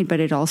in mind, but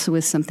it also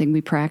is something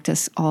we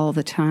practice all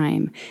the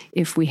time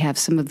if we have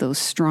some of those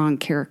strong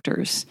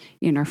characters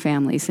in our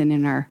families and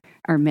in our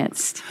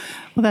midst.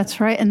 Well, that's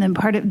right. And then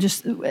part of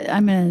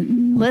I'm going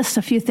to list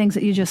a few things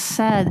that you just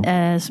said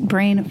as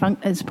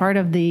as part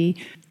of the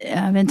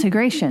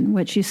integration,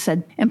 which you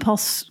said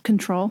impulse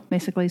control,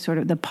 basically sort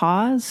of the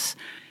pause.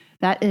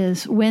 That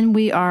is when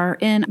we are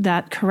in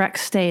that correct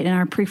state in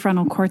our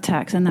prefrontal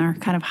cortex and our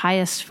kind of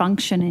highest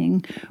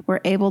functioning, we're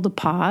able to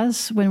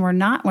pause. When we're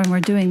not, when we're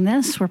doing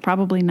this, we're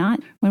probably not.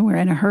 When we're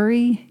in a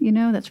hurry,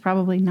 that's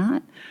probably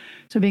not.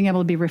 So being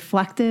able to be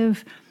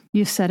reflective.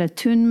 You said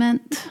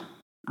attunement.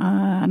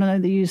 I don't know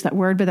that you use that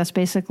word, but that's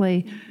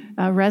basically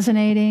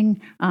resonating,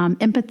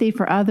 empathy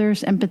for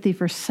others, empathy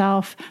for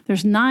self.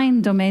 There's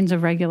 9 domains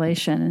of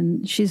regulation,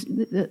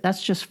 and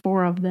that's just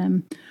 4 of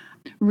them.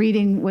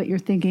 Reading what you're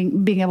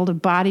thinking, being able to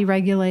body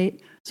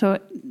regulate. So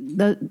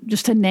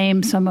just to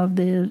name some of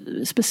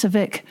the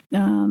specific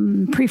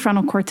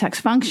prefrontal cortex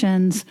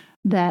functions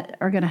that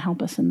are going to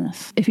help us in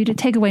this. If you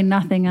take away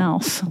nothing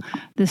else,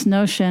 this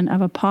notion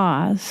of a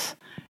pause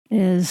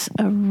is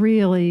a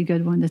really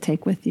good one to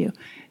take with you.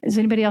 Does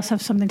anybody else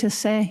have something to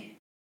say?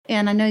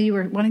 And I know you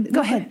were wanting to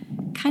go ahead.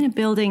 Kind of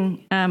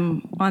building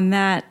on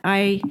that,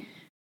 I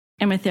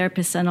am a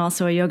therapist and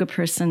also a yoga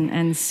person.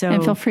 And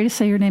feel free to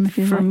say your name if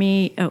you like. For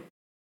me,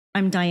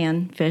 I'm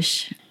Diane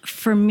Fish.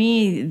 For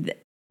me,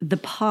 the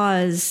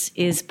pause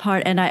is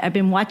part, and I've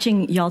been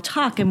watching y'all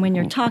talk, and when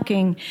you're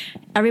talking,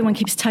 everyone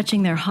keeps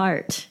touching their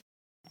heart.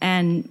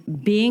 And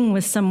being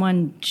with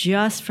someone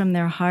just from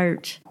their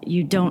heart,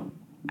 you don't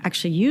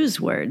actually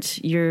use words.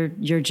 You're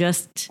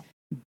just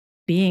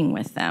being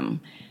with them.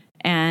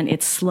 And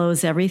it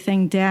slows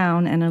everything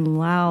down and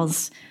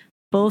allows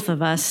both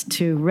of us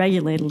to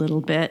regulate a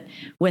little bit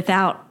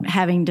without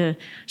having to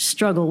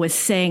struggle with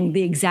saying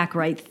the exact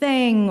right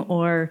thing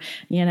or,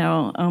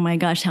 oh my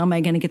gosh, how am I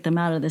going to get them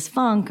out of this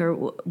funk or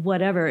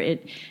whatever.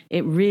 It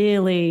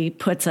really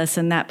puts us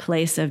in that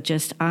place of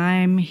just,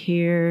 I'm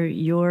here,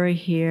 you're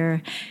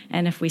here.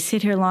 And if we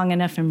sit here long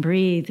enough and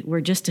breathe,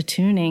 we're just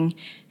attuning.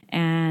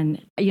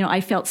 And,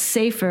 I felt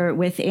safer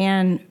with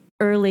Anne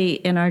early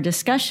in our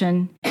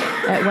discussion.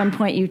 At one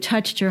point you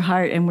touched your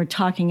heart and we're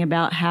talking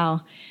about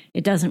how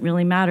it doesn't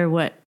really matter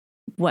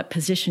what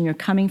position you're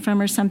coming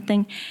from or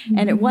something. Mm-hmm.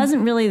 And it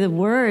wasn't really the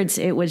words.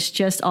 It was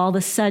just all of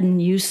a sudden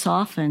you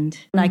softened.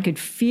 Mm-hmm. And I could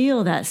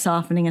feel that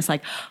softening. It's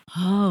like,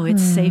 oh,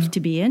 it's safe to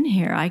be in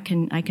here. I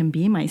can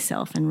be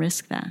myself and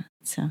risk that.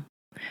 So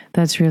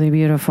that's really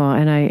beautiful.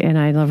 And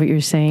I love what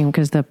you're saying,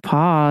 because the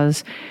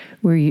pause,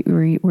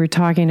 we're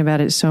talking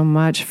about it so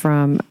much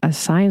from a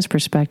science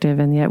perspective,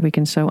 and yet we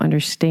can so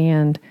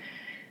understand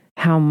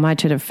how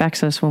much it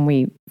affects us when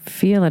we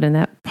feel it. And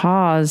that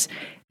pause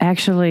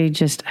actually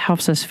just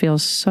helps us feel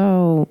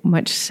so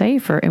much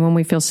safer. And when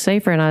we feel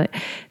safer, and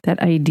that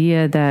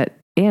idea that,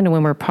 and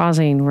when we're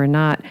pausing,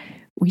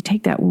 we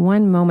take that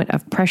one moment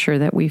of pressure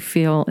that we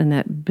feel in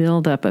that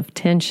buildup of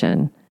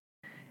tension,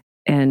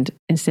 and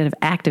instead of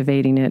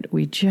activating it,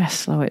 we just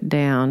slow it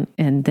down.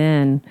 And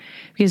then,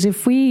 because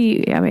as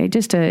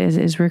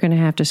we're going to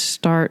have to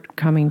start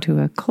coming to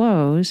a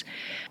close,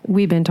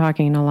 we've been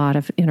talking a lot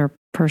of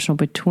interpersonal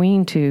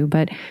between two,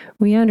 but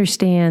we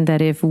understand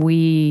that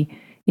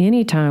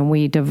anytime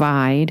we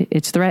divide,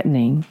 it's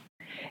threatening.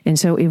 And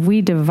so if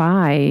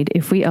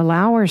we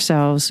allow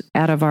ourselves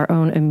out of our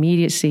own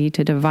immediacy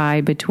to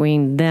divide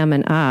between them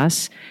and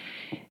us,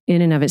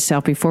 in and of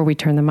itself, before we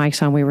turn the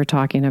mics on, we were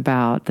talking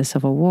about the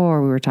Civil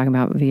War, we were talking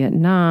about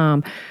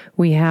Vietnam.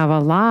 We have a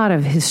lot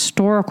of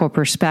historical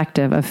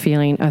perspective of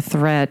feeling a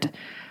threat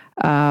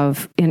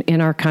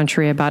in our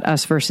country about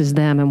us versus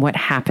them and what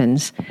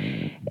happens.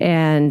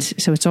 And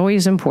so it's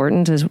always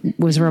important, as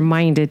was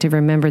reminded, to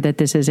remember that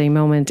this is a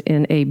moment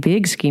in a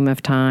big scheme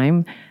of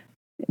time,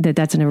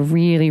 that's in a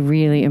really,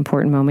 really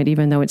important moment,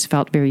 even though it's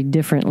felt very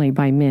differently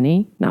by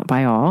many, not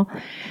by all.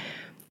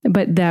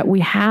 But that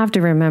we have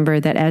to remember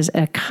that as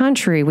a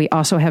country, we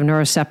also have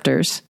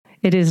neuroceptors.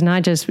 It is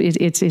not just,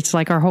 it's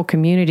like our whole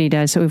community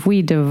does. So if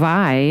we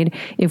divide,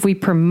 if we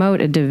promote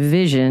a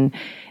division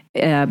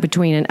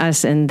between an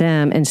us and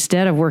them,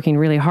 instead of working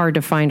really hard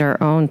to find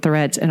our own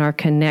threats and our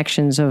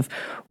connections of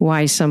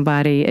why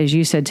somebody, as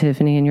you said,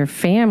 Tiffany, and your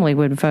family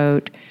would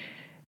vote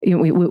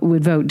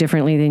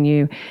differently than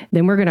you,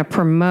 then we're going to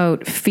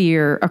promote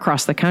fear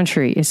across the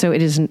country. So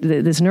it is,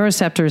 this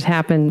neuroceptors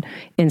happen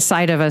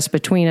inside of us,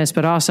 between us,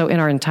 but also in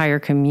our entire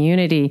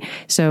community.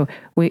 So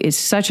it's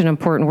such an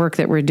important work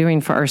that we're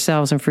doing for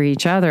ourselves and for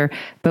each other,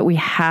 but we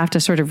have to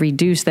sort of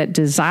reduce that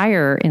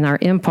desire in our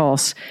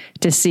impulse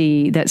to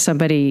see that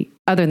somebody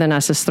other than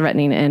us is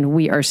threatening and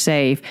we are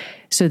safe,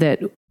 so that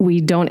we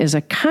don't, as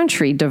a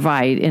country,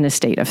 divide in a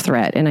state of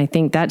threat. And I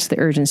think that's the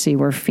urgency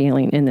we're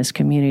feeling in this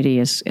community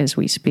as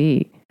we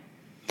speak.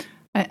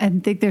 I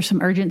think there's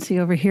some urgency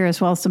over here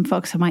as well as some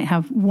folks who might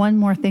have one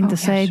more thing to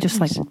say, just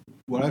like...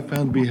 What I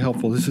found to be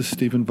helpful, this is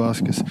Stephen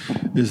Vasquez,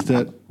 is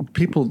that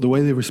people, the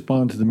way they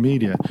respond to the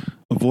media,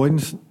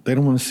 avoidance, they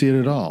don't want to see it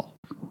at all.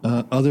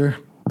 Other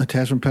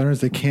attachment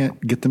patterns, they can't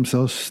get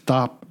themselves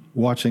stopped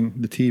watching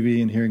the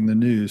TV and hearing the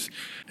news.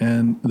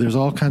 And there's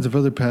all kinds of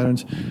other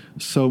patterns.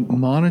 So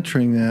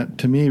monitoring that,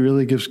 to me,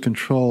 really gives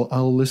control.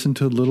 I'll listen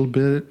to a little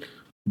bit,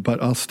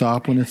 but I'll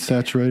stop when it's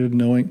saturated,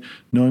 knowing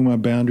my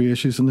boundary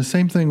issues. And the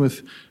same thing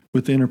with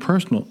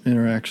interpersonal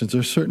interactions.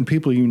 There's certain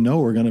people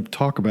are going to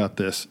talk about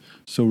this.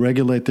 So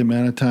regulate the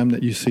amount of time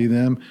that you see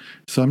them.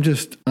 So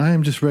I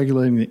am just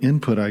regulating the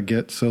input I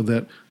get so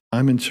that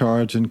I'm in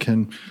charge and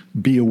can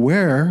be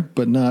aware,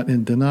 but not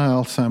in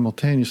denial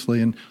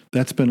simultaneously. And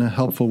that's been a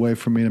helpful way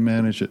for me to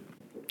manage it.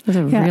 That's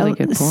a really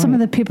good point. Some of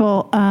the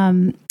people,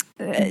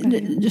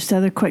 just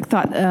another quick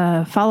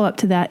thought, follow up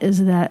to that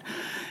is that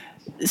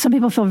some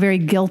people feel very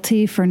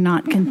guilty for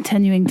not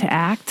continuing to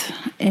act.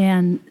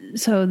 And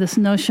so this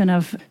notion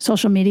of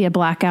social media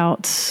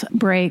blackouts,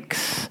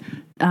 breaks,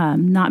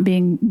 not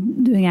doing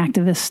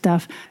activist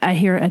stuff, I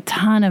hear a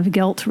ton of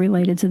guilt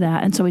related to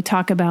that. And so we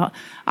talk about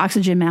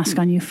oxygen mask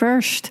on you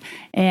first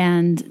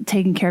and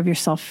taking care of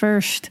yourself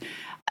first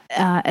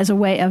as a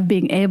way of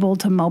being able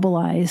to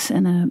mobilize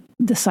in a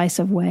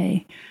decisive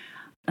way.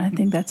 I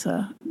think that's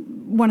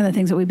one of the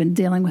things that we've been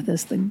dealing with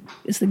is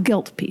the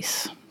guilt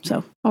piece.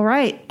 So, all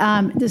right.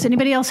 Does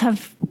anybody else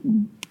have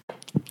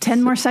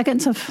 10 more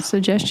seconds of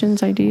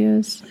suggestions,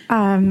 ideas?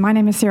 My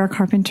name is Sarah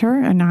Carpenter,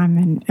 and I'm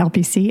an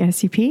LPC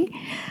SCP.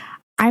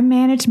 I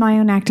manage my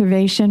own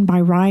activation by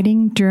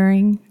writing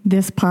during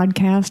this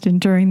podcast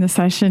and during the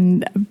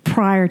session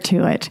prior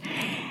to it.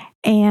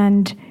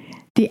 And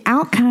the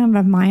outcome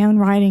of my own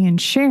writing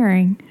and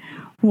sharing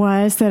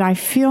was that I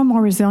feel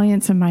more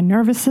resilience in my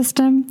nervous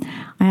system.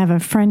 I have a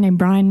friend named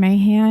Brian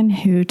Mahan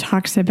who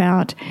talks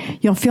about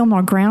you'll feel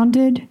more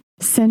grounded,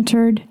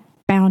 centered,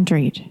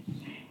 boundaried,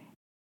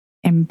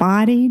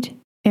 embodied,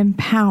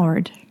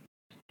 empowered,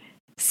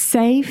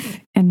 safe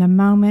in the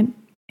moment,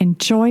 and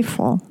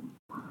joyful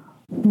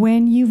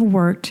when you've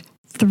worked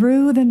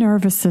through the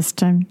nervous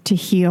system to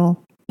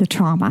heal the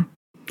trauma.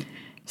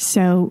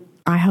 So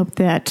I hope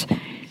that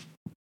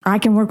I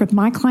can work with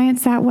my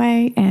clients that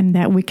way and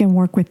that we can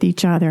work with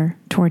each other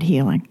toward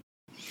healing.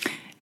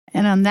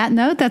 And on that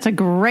note, that's a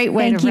great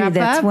way to wrap up.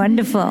 That's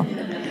wonderful.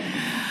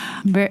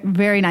 Very,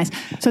 very nice.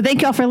 So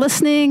thank you all for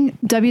listening.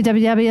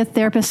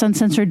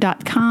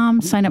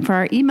 www.therapistsuncensored.com. Sign up for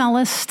our email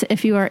list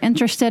if you are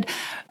interested.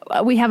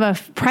 We have a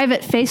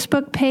private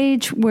Facebook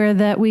page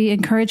where we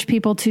encourage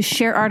people to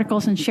share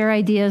articles and share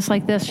ideas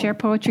like this, share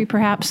poetry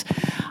perhaps,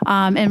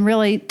 and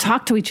really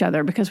talk to each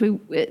other because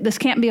this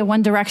can't be a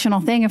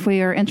one-directional thing if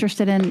we are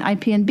interested in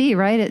IP&B,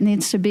 right? It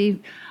needs to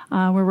be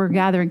where we're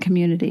gathering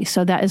community.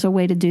 So that is a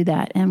way to do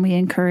that. And we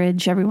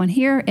encourage everyone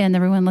here and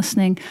everyone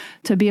listening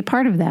to be a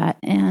part of that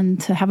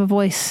and to have a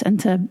voice and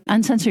to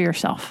uncensor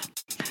yourself.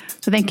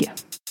 So thank you.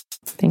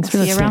 Thanks for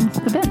listening. See you around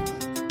the bend.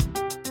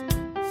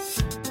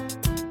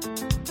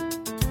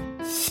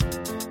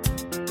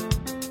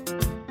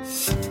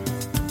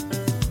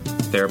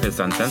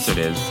 Therapists Uncensored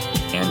is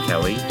Ann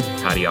Kelly,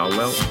 Patty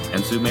Alwell,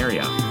 and Sue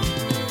Marriott.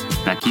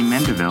 Becky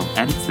Mendeville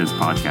edits this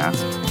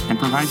podcast and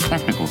provides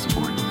technical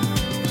support.